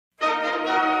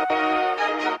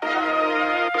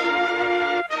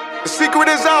The secret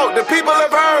is out, the people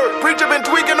have heard. Preacher been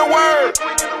tweaking the word.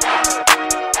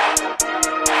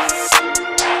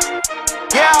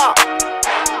 Yeah.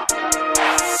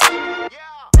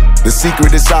 The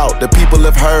secret is out, the people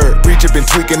have heard. Preacher been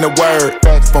tweaking the word.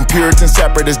 From Puritan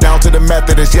separatists down to the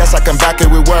Methodists, yes, I come back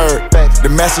it with word. The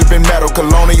message been metal,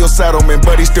 colonial settlement,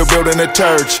 but he's still building a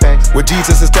church. What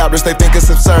Jesus established, they think it's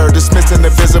absurd, dismissing the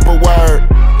visible word.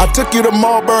 I took you to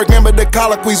Marburg, remember the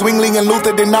colloquies, Zwingli and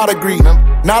Luther did not agree.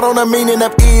 Not on the meaning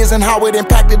of is and how it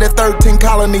impacted the 13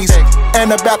 colonies.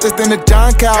 Anabaptists in the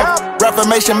John Calvin,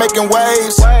 Reformation making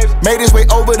waves. Made his way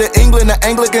over to England, the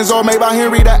Anglicans all made by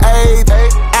Henry VIII.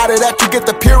 Out of that you get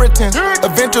the Puritans,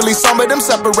 eventually some of them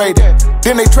separated.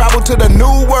 Then they traveled to the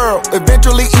New World,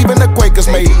 eventually even the Quakers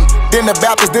made it. Then the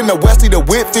Baptists, then the Wesley, the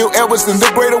Whitfield, Edwardson, the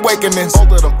Great Awakenings.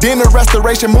 Then the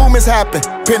Restoration movements happened,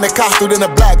 Pentecostal, then the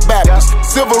Black Baptist.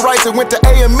 Civil rights, it went to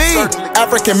AME,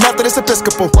 African Methodist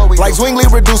Episcopal. Like Zwingli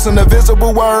reducing the visible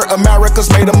word,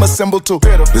 America's made them a symbol too.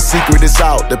 The secret is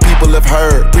out, the people have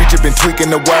heard. Preacher been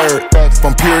tweaking the word.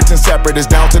 From Puritan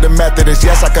separatists down to the Methodists,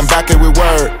 yes, I come back it with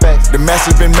word. The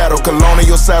message been metal,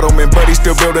 colonial settlement, but he's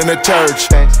still building a church.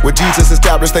 What Jesus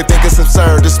established, they think it's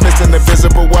absurd, dismissing the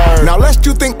visible word. Now lest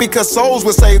you think because souls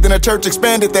were saved and the church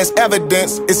expanded, that's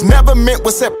evidence. It's never meant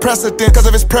what set precedent, cause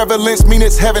of its prevalence, mean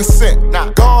it's heaven sent.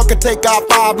 God could take our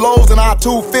 5 loaves and our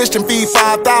 2 fish and feed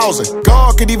 5,000.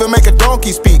 God could even make a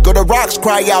donkey speak, or the rocks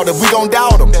cry out if we gon'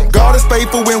 doubt him. God is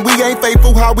faithful when we ain't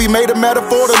faithful, how we made a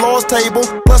metaphor, the Lord's table.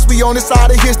 Plus we on this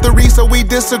side of history, so we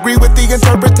disagree with the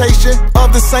interpretation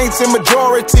of the saints in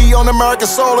majority on American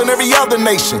soil and every other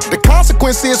nation. The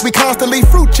consequence is we constantly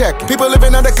fruit checking, people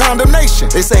living under condemnation.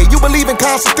 They say, you believe in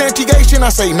consubstantiation? I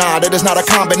say, nah, that is not a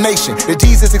combination that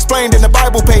Jesus explained in the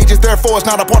Bible pages, therefore it's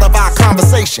not a part of our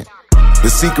conversation. The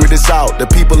secret is out, the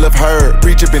people have heard.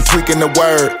 Preacher been tweaking the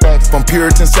word. From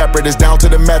Puritan separatists down to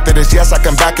the Methodists, yes, I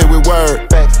come back it with word.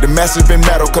 The message been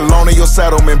metal, colonial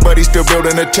settlement, but he's still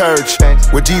building a church.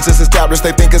 What Jesus established,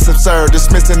 they think it's absurd,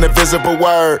 dismissing the visible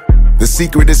word. The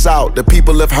secret is out, the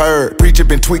people have heard. Preacher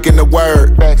been tweaking the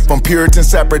word. From Puritan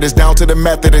separatists down to the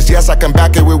Methodists, yes, I come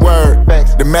back it with word.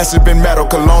 The message been metal,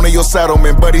 colonial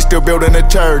settlement, but he's still building a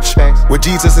church. What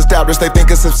Jesus established, they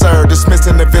think it's absurd,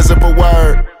 dismissing the visible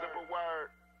word.